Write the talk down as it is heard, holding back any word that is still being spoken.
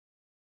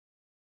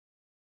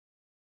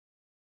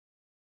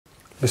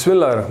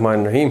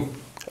Bismillahirrahmanirrahim.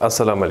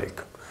 Assalamu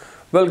alaikum.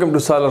 Welcome to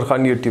Salaar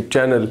Khan YouTube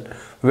channel,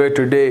 where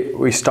today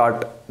we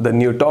start the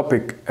new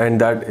topic, and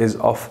that is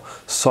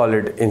of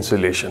solid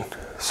insulation.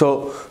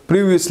 So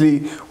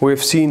previously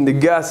we've seen the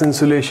gas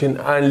insulation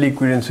and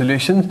liquid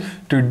insulation.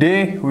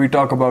 Today we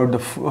talk about the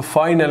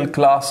final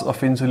class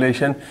of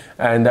insulation,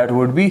 and that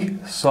would be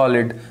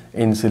solid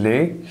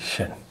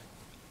insulation.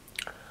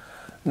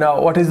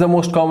 Now, what is the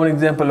most common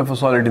example of a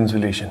solid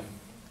insulation?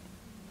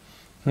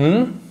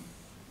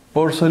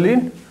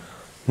 Porcelain?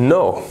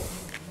 No.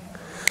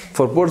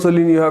 For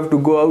porcelain you have to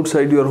go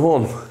outside your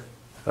home,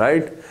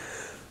 right?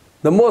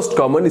 The most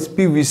common is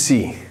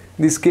PVC.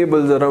 These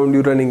cables around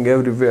you running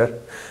everywhere,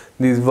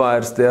 these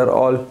wires, they are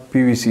all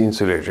PVC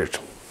insulated.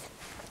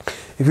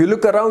 If you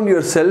look around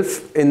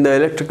yourself in the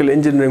electrical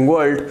engineering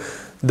world,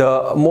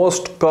 the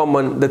most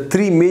common, the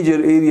three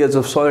major areas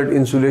of solid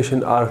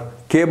insulation are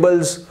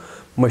cables,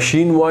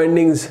 machine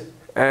windings,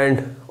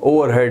 and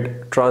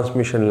overhead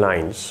transmission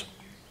lines.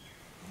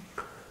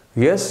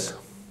 Yes?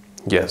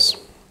 Yes.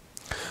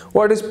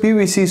 What is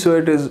PVC? So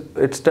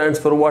it stands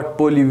for what?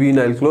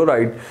 Polyvinyl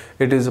chloride.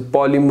 It is a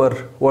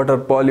polymer. What are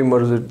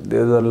polymers? They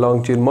are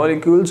long chain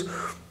molecules.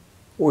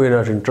 We are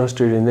not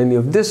interested in any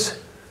of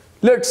this.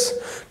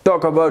 Let's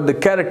talk about the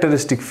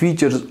characteristic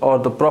features or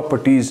the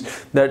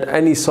properties that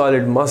any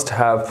solid must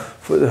have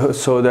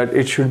so that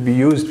it should be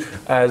used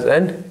as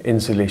an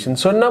insulation.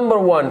 So number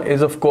one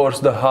is of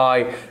course the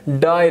high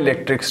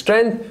dielectric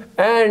strength,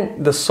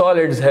 and the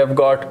solids have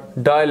got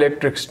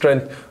dielectric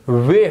strength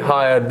way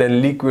higher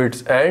than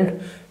liquids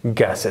and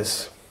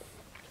gases.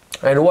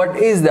 And what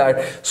is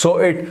that? So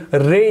it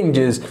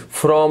ranges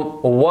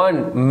from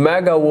 1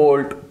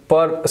 megavolt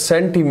per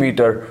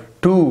centimeter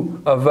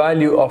to a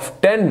value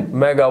of 10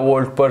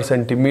 megavolt per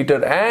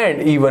centimeter,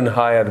 and even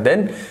higher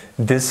than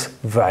this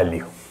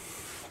value.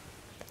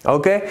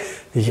 Okay?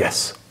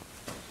 Yes.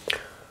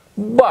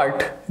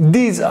 But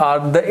these are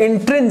the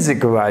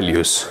intrinsic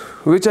values,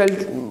 which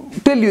I'll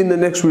tell you in the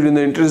next video in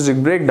the intrinsic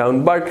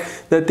breakdown. But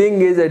the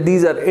thing is that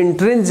these are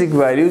intrinsic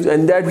values,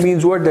 and that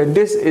means what? That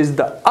this is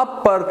the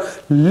upper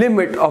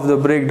limit of the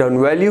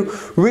breakdown value,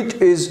 which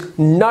is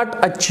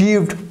not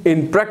achieved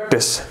in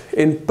practice.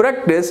 In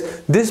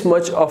practice, this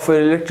much of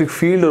an electric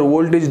field or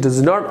voltage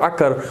does not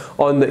occur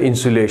on the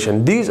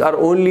insulation. These are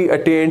only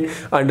attained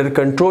under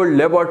controlled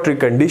laboratory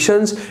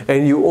conditions,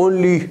 and you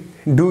only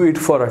do it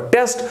for a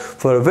test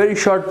for a very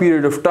short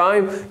period of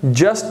time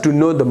just to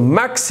know the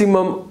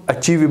maximum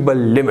achievable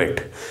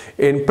limit.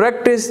 In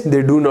practice,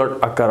 they do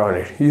not occur on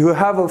it. You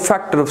have a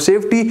factor of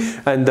safety,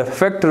 and the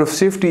factor of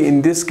safety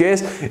in this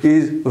case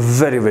is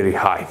very, very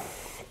high.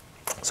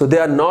 So they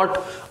are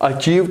not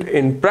achieved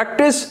in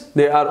practice.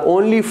 They are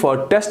only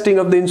for testing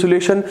of the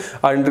insulation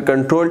under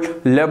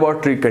controlled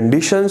laboratory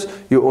conditions.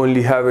 You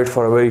only have it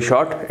for a very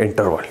short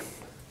interval.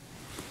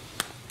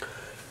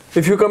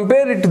 If you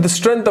compare it to the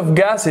strength of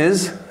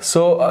gases,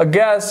 so a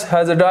gas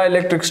has a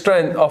dielectric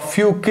strength of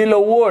few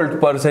kilovolt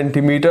per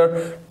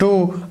centimeter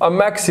to a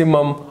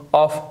maximum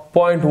of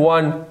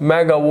 0.1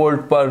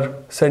 megavolt per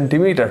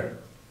centimeter.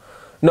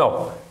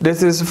 No,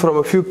 this is from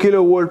a few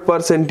kilovolt per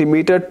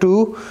centimeter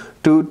to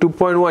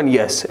 0.1,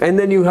 yes. And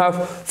then you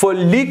have for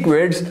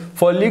liquids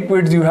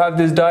you have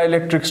this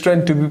dielectric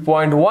strength to be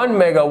 0.1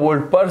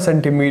 megavolt per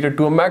centimeter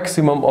to a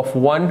maximum of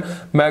 1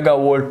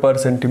 megavolt per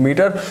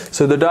centimeter.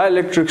 So the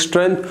dielectric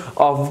strength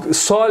of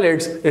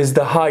solids is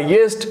the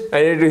highest,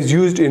 and it is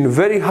used in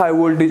very high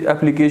voltage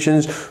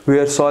applications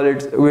where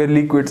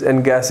liquids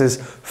and gases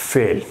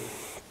fail.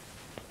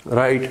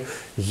 Right?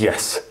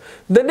 Yes.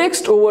 The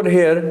next over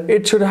here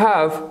it should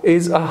have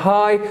is a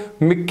high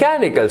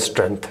mechanical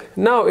strength.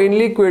 Now in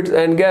liquids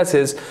and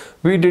gases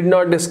we did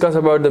not discuss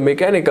about the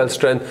mechanical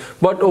strength,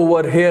 but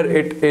over here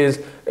it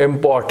is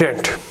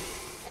important.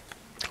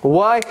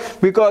 Why?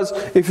 Because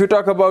if you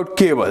talk about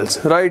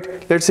cables,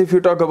 right? Let's say if you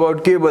talk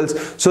about cables,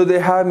 so they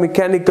have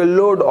mechanical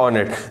load on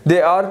it.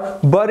 They are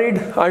buried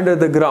under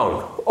the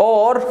ground.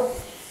 Or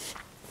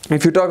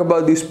if you talk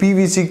about these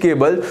PVC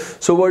cable,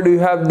 so what do you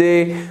have?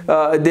 They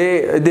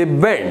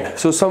bend.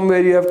 So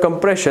somewhere you have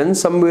compression,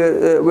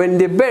 somewhere when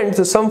they bend,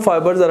 so some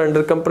fibers are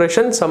under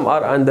compression, some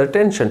are under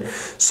tension.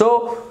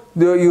 So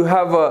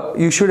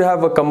you should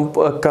have a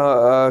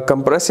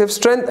compressive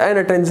strength and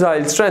a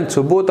tensile strength.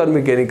 So both are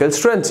mechanical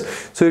strengths.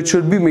 So it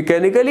should be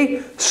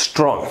mechanically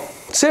strong.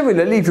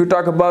 Similarly, if you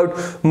talk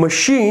about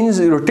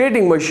machines,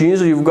 rotating machines,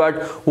 so you've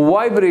got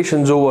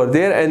vibrations over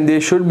there, and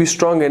they should be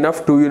strong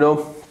enough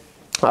to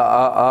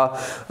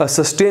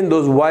sustain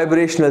those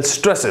vibrational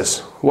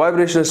stresses.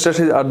 Vibrational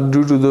stresses are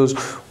due to those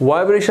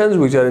vibrations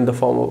which are in the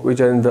form of,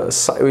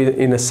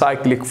 in a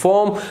cyclic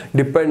form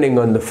depending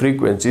on the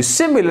frequency.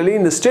 Similarly,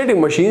 in the static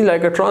machines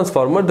like a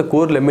transformer, the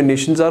core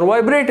laminations are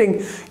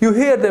vibrating. You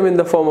hear them in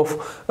the form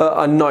of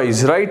a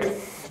noise, right?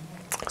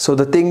 So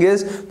the thing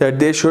is that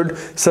they should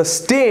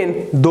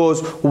sustain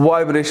those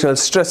vibrational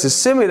stresses.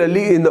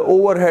 Similarly, in the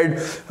overhead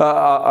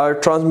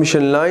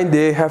transmission line,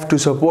 they have to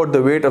support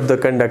the weight of the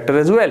conductor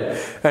as well.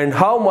 And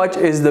how much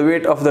is the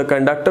weight of the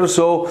conductor?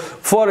 So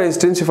for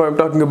instance, if I'm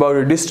talking about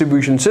a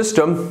distribution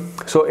system,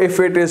 so if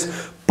it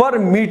is per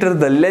meter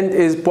the length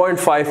is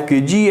 0.5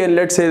 kg, and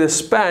let's say the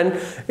span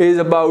is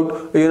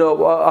about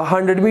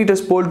 100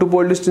 meters, pole to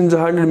pole distance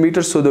 100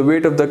 meters, so the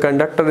weight of the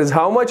conductor is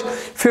how much?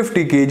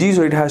 50 kg,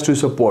 so it has to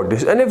support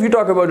this. And if you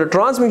talk about a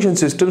transmission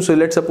system, so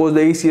let's suppose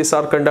the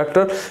ACSR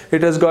conductor,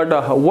 it has got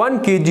a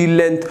 1 kg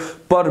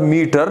length per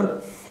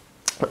meter,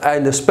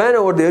 and the span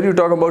over there you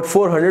talk about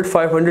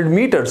 500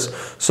 meters.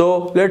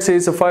 So let's say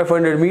it's a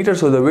 500 meters,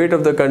 so the weight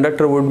of the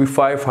conductor would be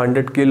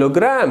 500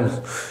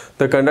 kilograms.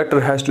 The conductor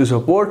has to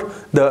support,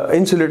 the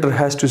insulator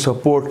has to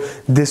support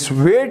this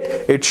weight.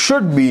 It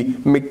should be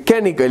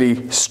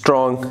mechanically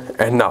strong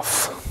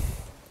enough,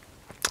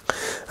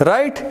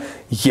 right?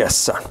 Yes,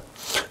 sir.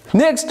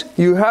 Next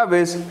you have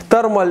is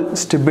thermal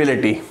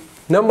stability.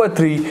 Number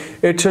 3,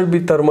 it should be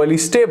thermally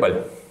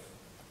stable.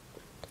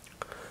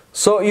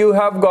 So you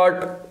have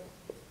got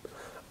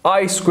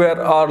I square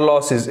R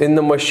losses in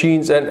the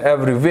machines and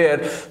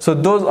everywhere. So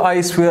those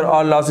I square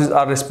R losses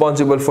are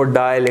responsible for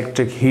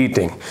dielectric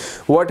heating.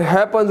 What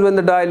happens when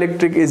the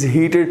dielectric is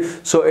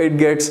heated? So it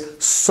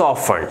gets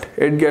softened.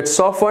 It gets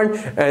softened,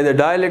 and the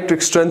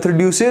dielectric strength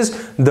reduces,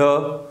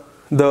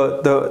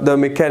 the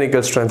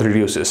mechanical strength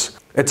reduces.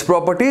 Its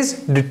properties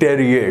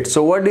deteriorate.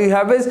 So what do you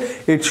have is,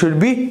 it should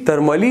be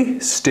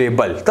thermally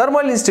stable.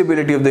 Thermal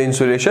instability of the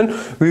insulation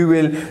we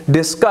will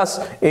discuss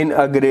in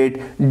a great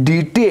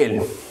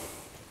detail.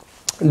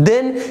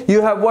 Then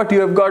you have what? You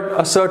have got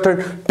a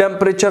certain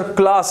temperature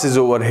classes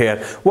over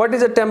here. What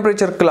is a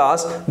temperature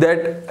class?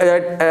 That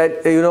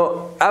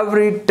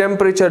every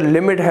temperature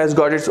limit has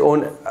got its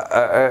own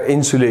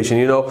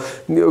insulation,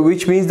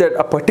 which means that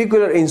a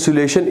particular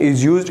insulation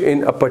is used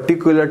in a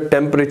particular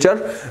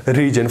temperature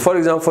region. For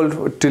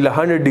example, till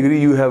 100 degree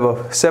you have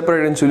a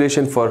separate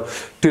insulation, for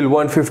till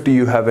 150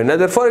 you have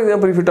another. For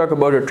example, if you talk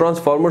about a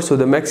transformer, so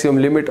the maximum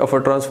limit of a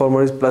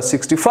transformer is plus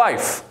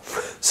 65.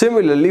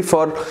 Similarly,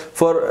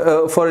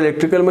 for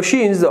electrical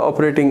machines,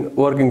 the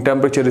working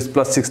temperature is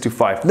plus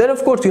 65. Then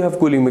of course you have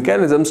cooling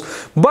mechanisms,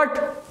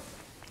 but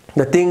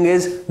the thing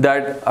is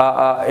that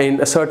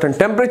in a certain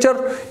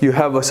temperature you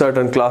have a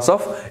certain class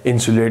of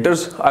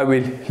insulators. I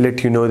will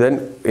let you know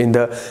then in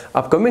the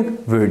upcoming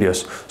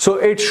videos. So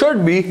it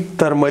should be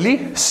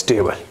thermally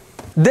stable.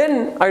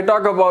 Then I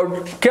talk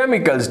about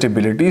chemical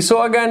stability.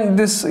 So again,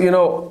 this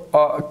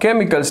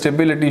chemical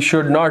stability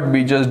should not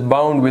be just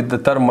bound with the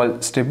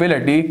thermal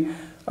stability.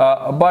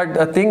 But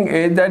the thing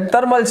is that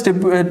thermal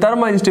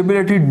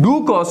instability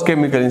do cause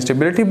chemical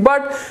instability,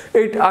 but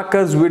it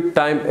occurs with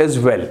time as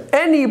well.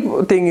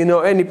 Anything,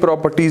 any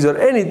properties or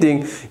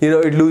anything,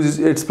 it loses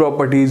its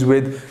properties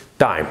with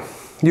time.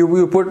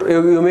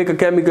 You make a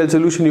chemical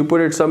solution, you put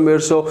it somewhere,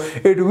 so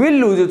it will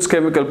lose its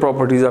chemical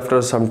properties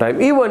after some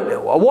time. Even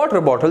a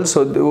water bottle,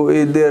 so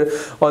there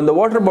on the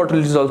water bottle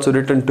is also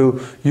written to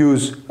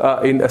use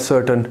in a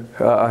certain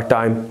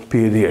time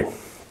period.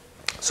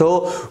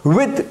 So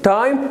with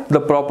time the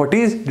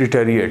properties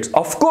deteriorates.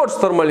 Of course,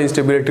 thermal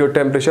instability or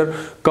temperature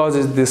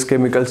causes this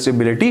chemical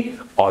stability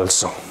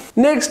also.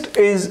 Next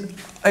is,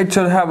 it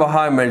should have a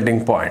high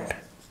melting point.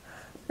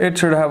 It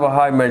should have a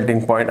high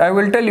melting point. I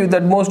will tell you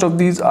that most of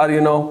these are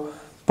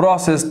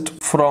processed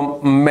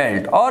from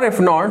melt, or if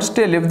not,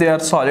 still if they are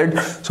solid,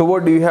 so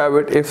what do you have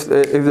it? If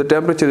the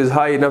temperature is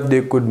high enough,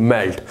 they could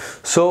melt.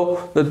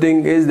 So the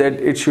thing is that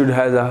it should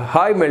have a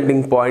high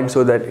melting point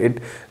so that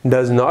it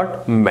does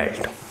not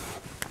melt.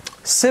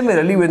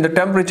 Similarly, when the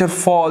temperature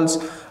falls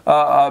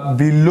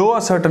below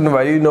a certain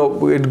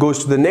value, it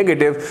goes to the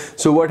negative.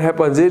 So what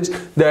happens is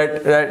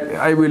that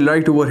I will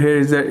write over here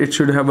is that it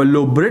should have a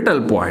low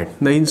brittle point.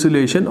 The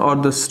insulation or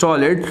the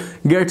solid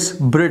gets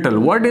brittle.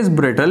 What is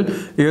brittle?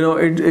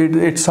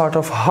 It sort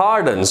of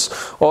hardens,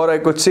 or I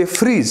could say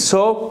freeze.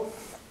 So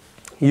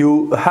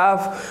you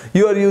have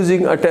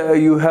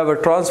a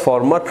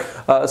transformer,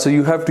 so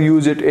you have to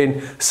use it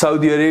in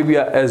Saudi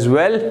Arabia as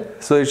well,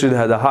 so it should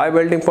have a high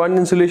melting point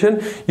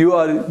insulation. You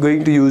are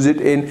going to use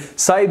it in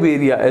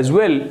Siberia as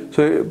well,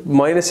 so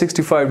minus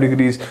 65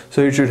 degrees,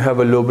 so it should have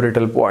a low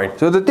brittle point.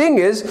 So the thing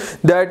is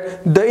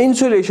that the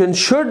insulation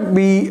should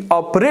be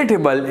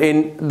operable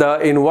in the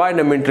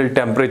environmental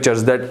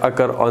temperatures that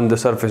occur on the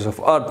surface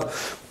of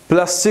Earth.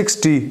 Plus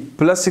 60,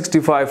 plus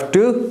 65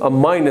 to a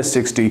minus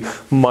 60,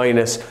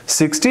 minus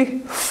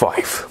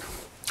 65.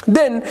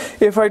 Then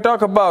if I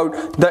talk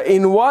about the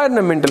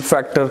environmental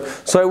factor,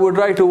 so I would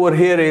write over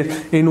here is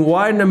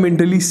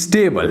environmentally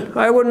stable.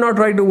 I would not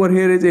write over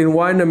here is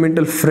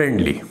environmental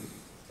friendly.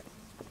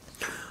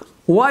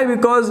 Why?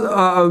 Because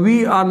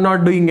we are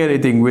not doing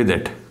anything with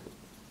it.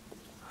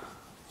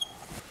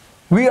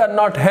 We are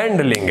not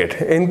handling it.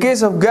 In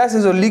case of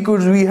gases or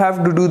liquids, we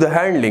have to do the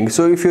handling.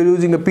 So if you're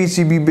using a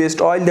PCB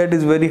based oil, that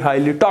is very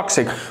highly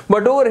toxic.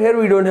 But over here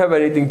we don't have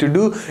anything to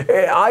do.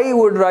 I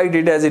would write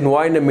it as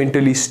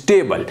environmentally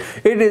stable.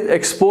 It is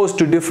exposed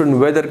to different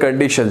weather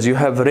conditions. You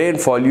have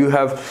rainfall, you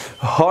have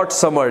hot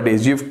summer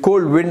days, you have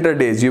cold winter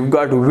days, you've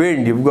got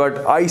wind, you've got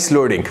ice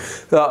loading.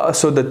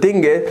 So the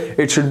thing is,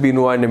 it should be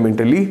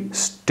environmentally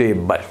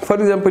stable. For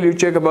example, you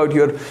check about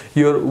your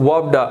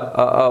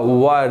WABDA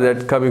wire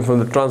that's coming from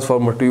the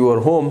transformer to your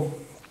home.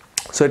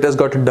 So it has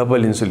got a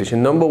double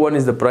insulation. Number one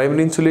is the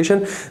primary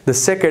insulation. The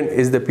second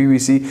is the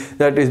PVC,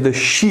 that is the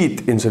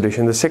sheath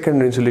insulation. The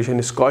secondary insulation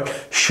is called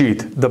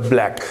sheath, the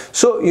black.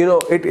 So you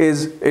know it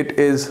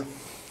is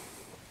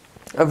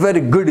a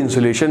very good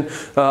insulation.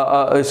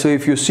 So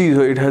if you see, so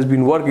it has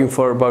been working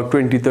for about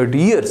 20-30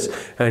 years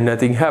and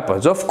nothing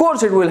happens. Of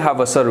course it will have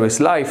a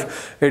service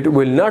life, it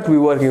will not be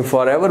working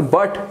forever,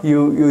 but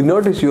you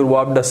notice your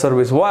warped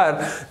service wire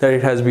that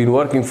it has been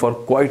working for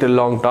quite a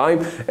long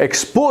time,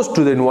 exposed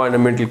to the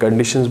environmental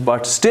conditions,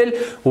 but still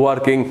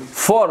working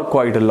for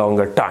quite a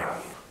longer time.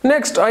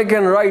 Next, I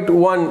can write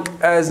one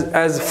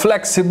as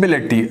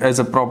flexibility as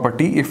a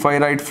property. If I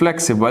write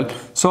flexible,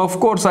 so of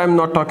course I'm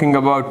not talking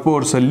about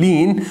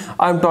porcelain,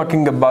 I'm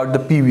talking about the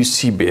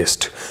PVC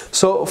based.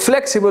 So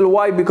flexible,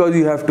 why? Because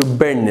you have to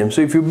bend them. So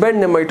if you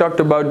bend them, I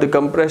talked about the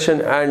compression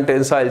and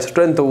tensile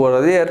strength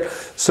over there,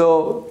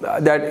 so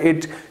that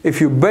if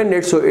you bend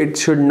it, so it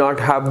should not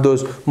have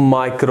those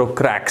micro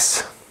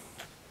cracks.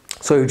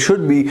 So it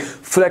should be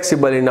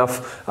flexible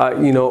enough,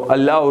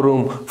 allow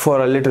room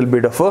for a little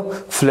bit of a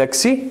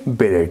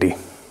flexibility.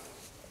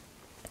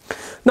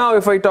 Now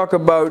if I talk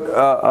about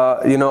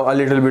a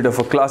little bit of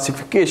a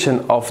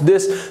classification of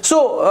this,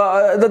 so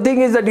the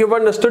thing is that you've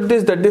understood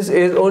this, that this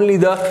is only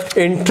the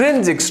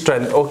intrinsic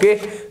strength,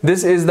 okay?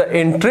 This is the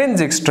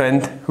intrinsic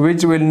strength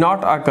which will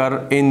not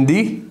occur in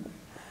the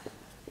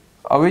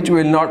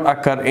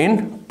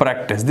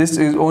practice. This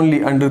is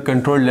only under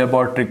controlled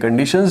laboratory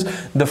conditions.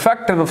 The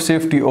factor of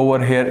safety over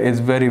here is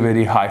very,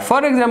 very high.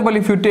 For example,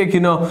 if you take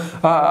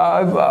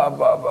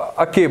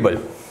a cable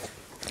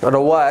or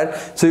a wire,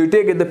 so you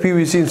take it, the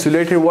PVC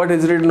insulated, what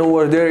is written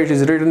over there? It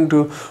is written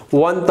to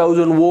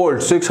 1000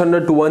 volts,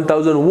 600 to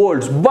 1000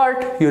 volts,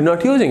 but you're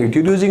not using it,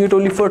 you're using it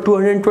only for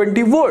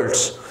 220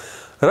 volts,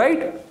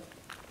 right?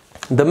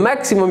 The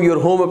maximum your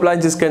home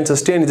appliances can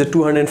sustain is a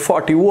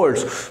 240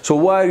 volts. So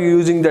why are you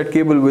using that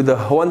cable with a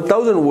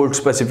 1000 volt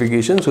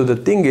specification? So the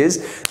thing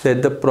is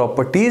that the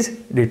properties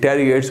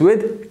deteriorates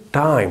with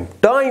time.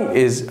 Time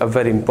is a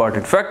very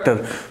important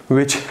factor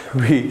which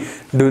we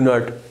do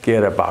not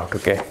care about,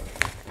 okay?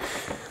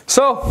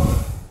 So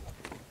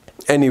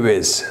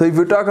anyways, so if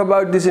you talk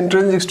about this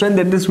intrinsic strength,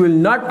 that this will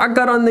not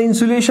occur on the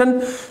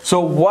insulation, so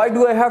why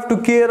do I have to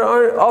care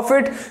of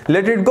it?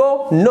 Let it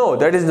go? No,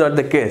 that is not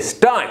the case.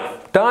 Time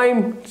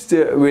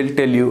will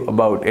tell you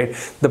about it.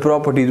 The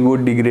properties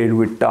would degrade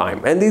with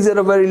time, and these are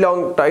a very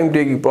long time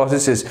taking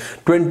processes,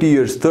 20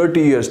 years,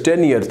 30 years,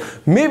 10 years,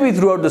 maybe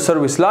throughout the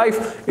service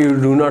life you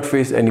do not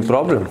face any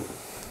problem.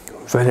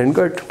 Well and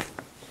good,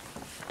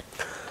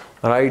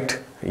 right?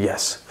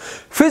 Yes.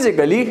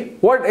 Physically,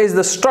 what is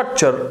the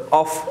structure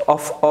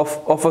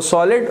of a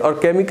solid or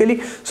chemically?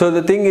 So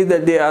the thing is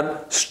that they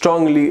are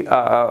strong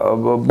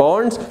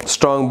bonds,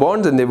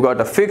 and they've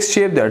got a fixed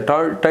shape. They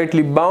are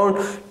tightly bound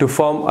to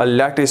form a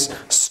lattice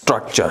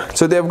structure.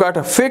 So they've got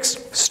a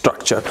fixed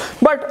structure.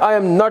 But I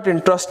am not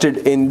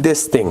interested in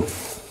this thing.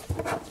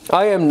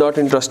 I am not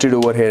interested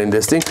over here in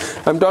this thing.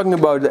 I'm talking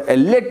about the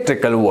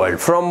electrical world.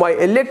 From my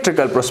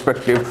electrical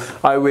perspective,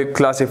 I will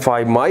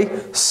classify my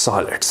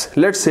solids.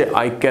 Let's say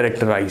I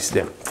characterize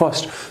them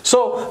first.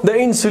 So the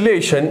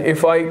insulation,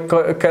 if I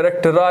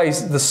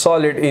characterize the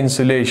solid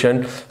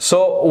insulation,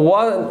 so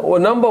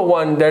number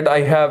one that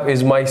I have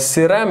is my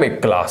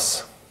ceramic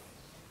class,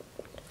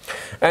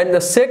 and the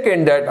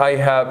second that I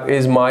have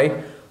is my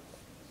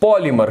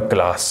polymer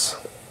class.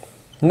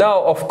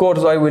 Now, of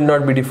course, I will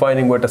not be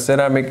defining what a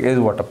ceramic is,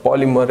 what a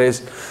polymer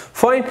is.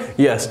 Fine.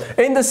 Yes.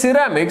 In the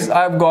ceramics,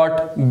 I've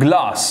got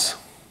glass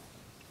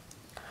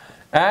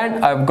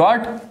and I've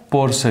got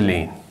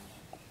porcelain.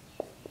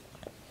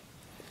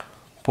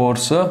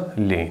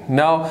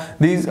 Now,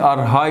 these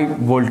are high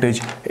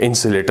voltage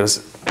insulators,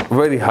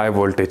 very high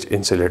voltage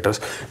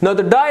insulators. Now,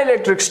 the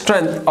dielectric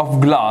strength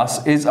of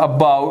glass is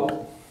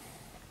about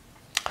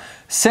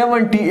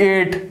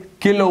 78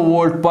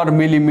 kilovolt per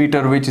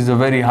millimeter, which is a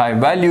very high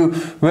value,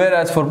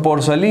 whereas for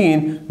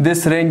porcelain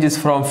this ranges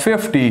from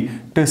 50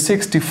 to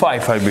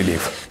 65, I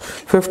believe.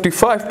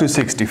 55 to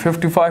 60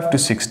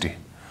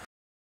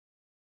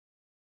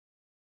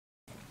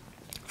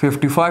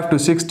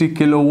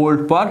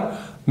 kilovolt per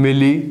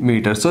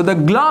millimeter. So the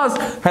glass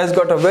has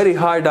got a very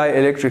high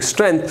dielectric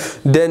strength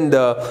than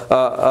the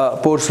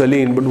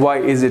porcelain, but why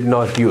is it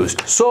not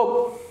used?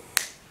 So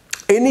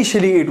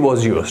initially it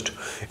was used.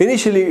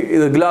 Initially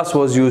the glass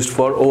was used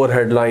for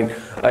overhead line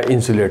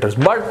insulators,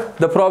 but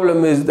the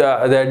problem is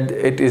that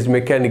it is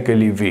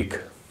mechanically weak,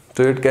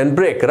 so it can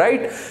break,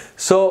 right?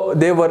 So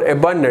they were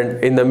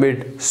abundant in the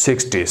mid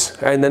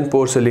 60s, and then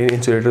porcelain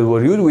insulators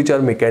were used, which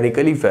are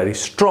mechanically very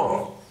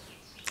strong.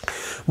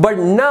 But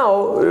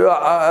now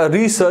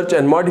research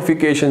and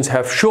modifications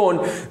have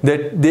shown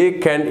that they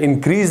can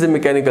increase the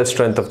mechanical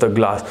strength of the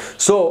glass.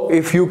 So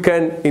if you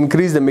can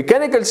increase the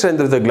mechanical strength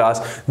of the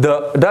glass,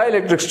 the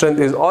dielectric strength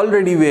is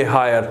already way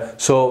higher,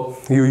 so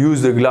you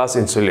use the glass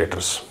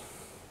insulators.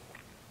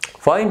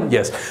 Fine.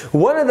 Yes.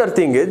 One other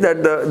thing is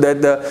that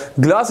the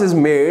glass is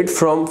made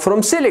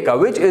from silica,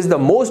 which is the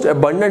most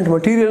abundant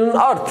material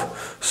on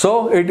earth.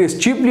 So it is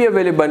cheaply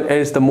available and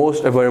it's the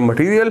most abundant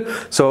material.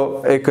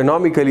 So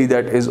economically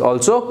that is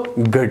also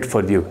good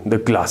for you, the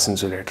glass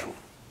insulator.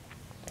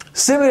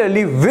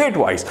 Similarly, weight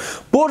wise,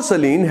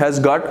 porcelain has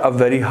got a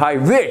very high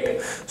weight.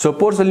 So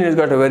porcelain has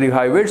got a very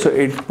high weight, so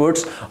it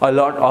puts a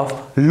lot of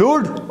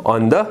load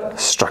on the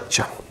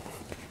structure.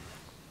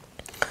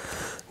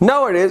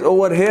 Nowadays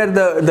over here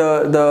the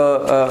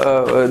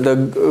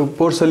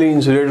porcelain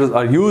insulators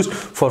are used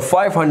for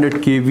 500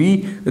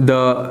 kV.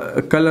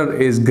 The color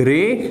is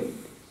gray.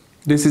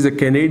 This is a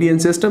Canadian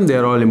system, they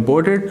are all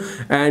imported.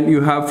 And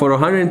you have for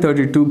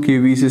 132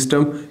 kV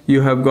system,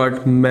 you have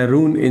got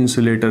maroon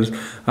insulators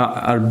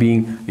are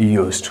being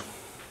used.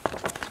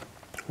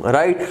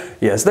 Right?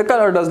 Yes, the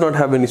color does not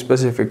have any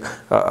specific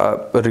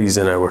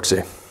reason, I would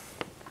say.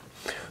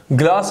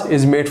 Glass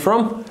is made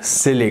from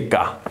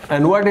silica.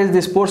 And what is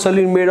this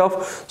porcelain made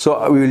of?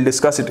 So we will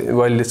discuss it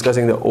while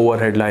discussing the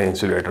overhead line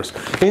insulators.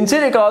 In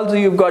silica also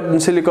you've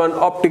got silicon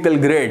optical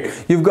grade.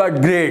 You've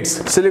got grades.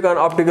 Silicon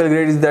optical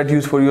grade is that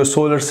used for your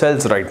solar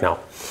cells right now.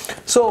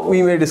 So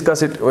we may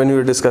discuss it when we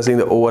are discussing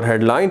the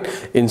overhead line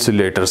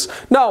insulators.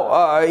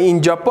 Now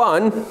in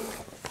Japan,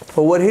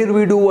 over here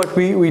we do what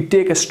we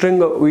take a string,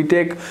 we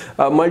take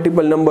a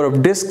multiple number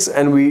of discs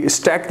and we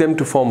stack them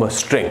to form a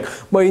string.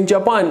 But in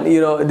Japan,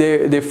 you know,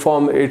 they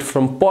form it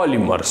from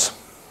polymers.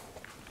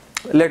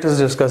 Let us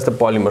discuss the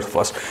polymers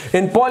first.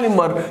 In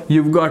polymer,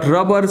 you've got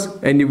rubbers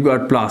and you've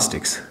got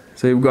plastics.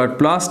 So you've got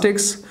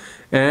plastics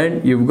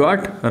and you've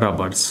got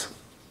rubbers.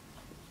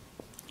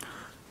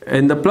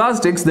 And the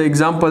plastics, the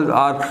examples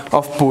are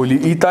of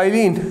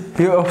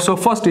polyethylene. So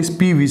first is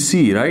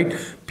PVC, right?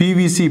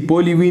 PVC,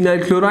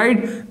 polyvinyl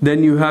chloride.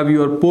 Then you have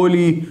your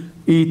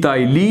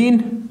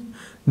polyethylene.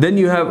 Then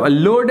you have a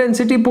low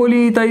density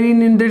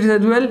polyethylene in this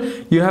as well.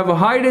 You have a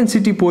high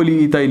density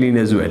polyethylene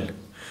as well.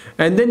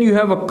 And then you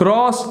have a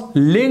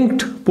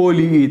cross-linked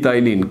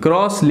polyethylene.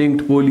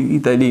 Cross-linked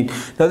polyethylene.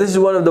 Now this is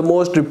one of the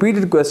most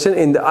repeated questions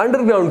in the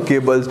underground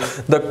cables.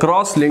 The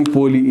cross-linked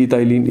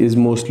polyethylene is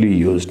mostly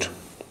used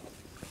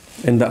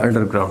in the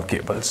underground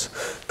cables,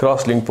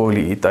 cross-linked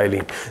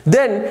polyethylene.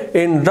 Then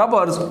in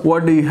rubbers,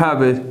 what do you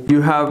have is,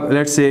 you have,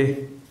 let's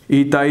say,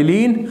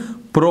 ethylene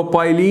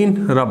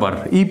propylene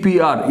rubber,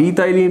 EPR,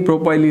 ethylene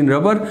propylene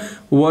rubber,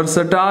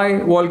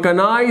 versatile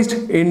vulcanized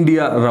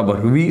India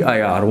rubber,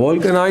 VIR,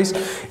 vulcanized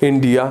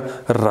India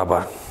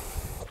rubber.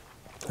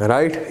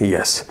 Right?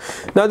 Yes.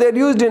 Now they're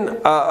used in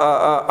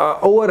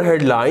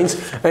overhead lines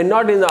and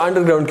not in the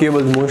underground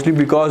cables, mostly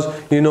because,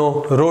 you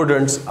know,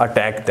 rodents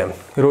attack them.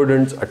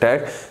 Rodents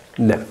attack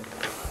them.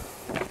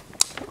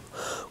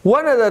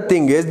 One other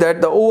thing is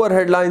that the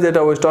overhead lines that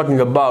I was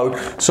talking about,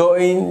 so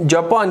in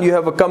Japan you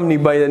have a company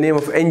by the name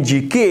of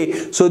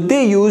NGK, so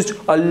they used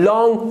a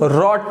long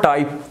rod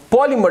type,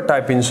 polymer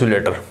type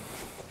insulator.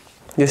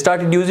 They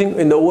started using,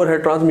 in the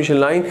overhead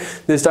transmission line,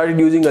 they started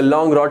using a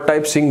long rod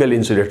type single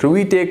insulator.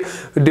 We take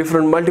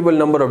different multiple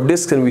number of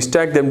discs and we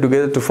stack them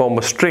together to form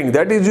a string.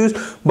 That is used,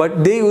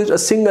 but they used a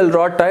single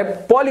rod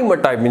type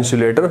polymer type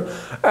insulator,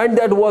 and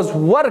that was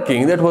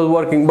working,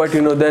 but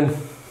you know, then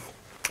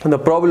the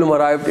problem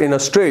arrived in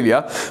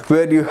Australia,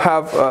 where you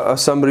have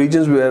some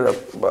regions where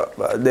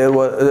there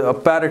was a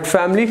parrot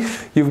family.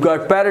 You've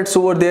got parrots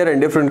over there and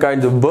different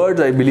kinds of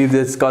birds. I believe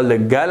that's called the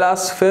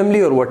Gallas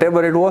family or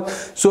whatever it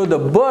was. So the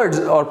birds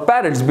or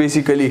parrots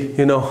basically,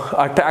 you know,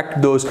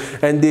 attacked those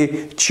and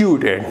they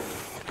chewed it.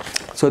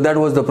 So that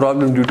was the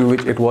problem due to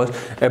which it was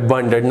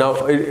abundant.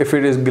 Now if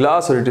it is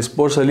glass or it is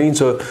porcelain,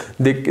 so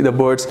the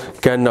birds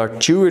cannot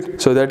chew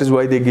it. So that is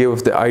why they gave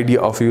us the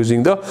idea of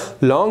using the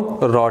long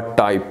rod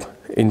type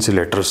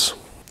insulators.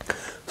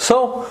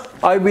 So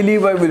I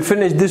believe I will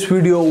finish this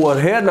video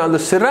over here. Now the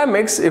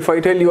ceramics, if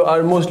I tell you,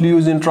 are mostly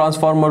used in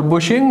transformer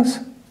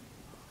bushings.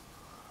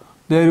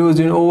 They're used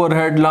in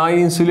overhead line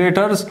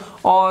insulators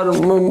or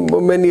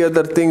many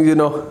other things, you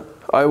know.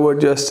 I would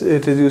just,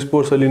 it is used,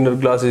 porcelain or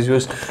glass is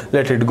used,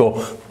 let it go.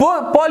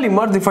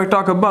 Polymers, if I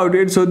talk about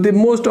it, so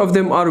most of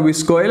them are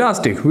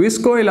viscoelastic.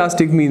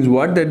 Viscoelastic means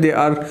what? That they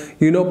are,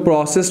 you know,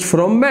 processed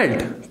from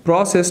melt,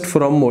 processed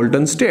from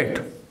molten state.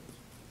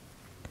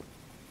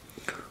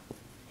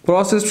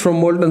 Processed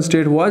from molten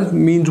state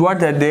means what?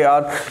 That they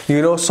are,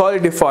 you know,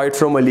 solidified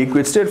from a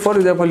liquid state. For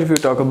example, if you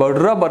talk about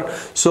rubber,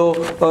 so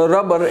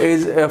rubber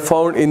is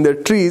found in the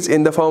trees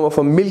in the form of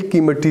a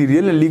milky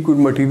material, a liquid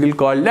material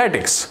called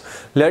latex.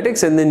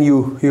 Latex, and then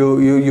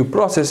you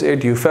process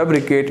it, you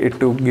fabricate it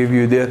to give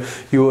you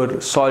your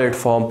solid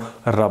form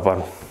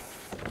rubber.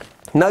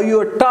 Now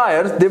your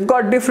tires, they've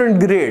got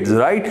different grades,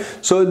 right?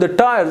 So the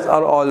tires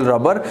are all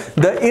rubber.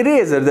 The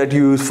eraser that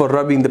you use for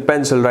rubbing the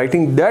pencil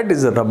writing, that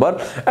is a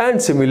rubber,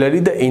 and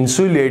similarly the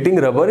insulating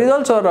rubber is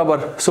also a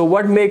rubber. So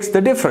what makes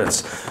the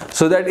difference?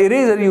 So that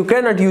eraser, you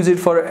cannot use it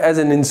as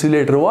an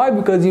insulator. Why?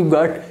 Because you've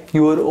got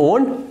your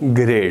own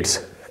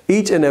grades.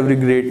 Each and every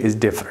grade is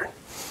different.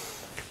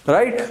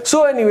 Right?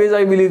 So anyways,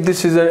 I believe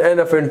this is an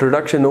enough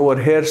introduction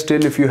over here.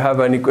 Still, if you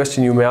have any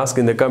question, you may ask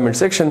in the comment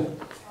section.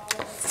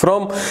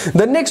 From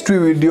the next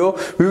video,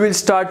 we will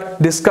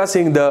start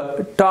discussing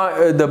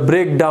the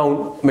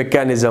breakdown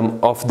mechanism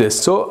of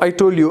this. So I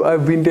told you,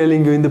 I've been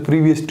telling you in the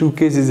previous two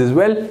cases as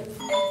well,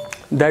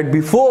 that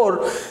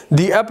before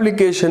the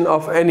application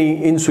of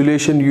any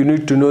insulation, you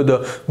need to know the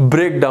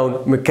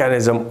breakdown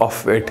mechanism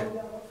of it.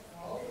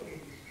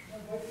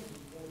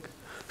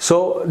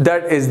 So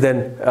that is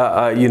then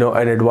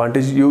an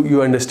advantage.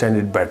 You understand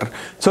it better.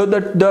 So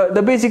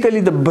the basically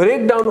the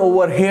breakdown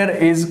over here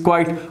is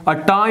quite a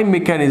time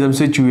mechanism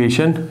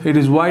situation. It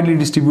is widely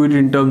distributed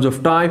in terms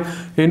of time,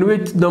 in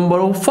which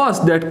number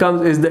first that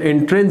comes is the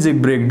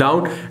intrinsic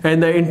breakdown.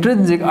 And the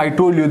intrinsic, I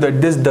told you that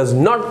this does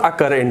not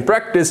occur in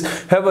practice.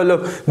 Have a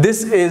look.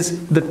 This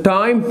is the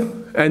time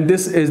and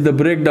this is the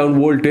breakdown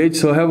voltage.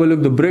 So have a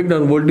look, the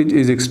breakdown voltage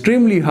is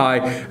extremely high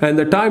and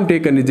the time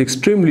taken is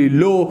extremely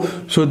low.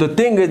 So the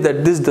thing is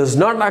that this does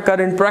not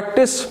occur in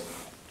practice,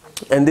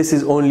 and this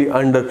is only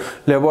under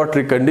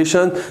laboratory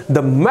conditions,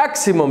 the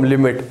maximum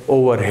limit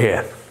over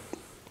here.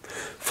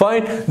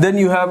 Fine. Then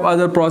you have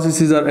other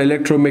processes are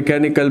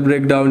electromechanical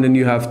breakdown, then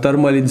you have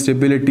thermal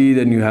instability,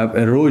 then you have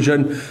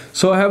erosion.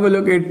 So have a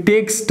look, it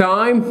takes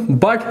time,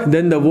 but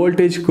then the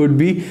voltage could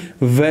be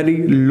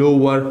very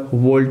lower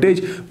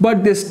voltage,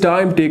 but this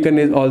time taken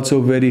is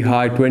also very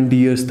high, 20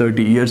 years,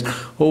 30 years.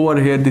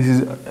 Over here this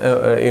is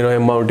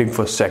amounting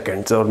for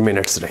seconds or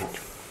minutes range.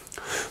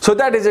 So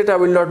that is it. I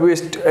will not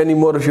waste any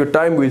more of your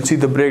time. We'll see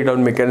the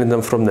breakdown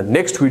mechanism from the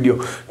next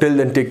video. Till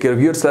then, take care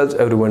of yourselves,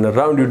 everyone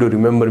around you. Do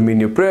remember me in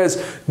your prayers.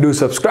 Do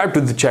subscribe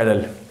to the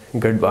channel.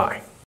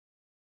 Goodbye.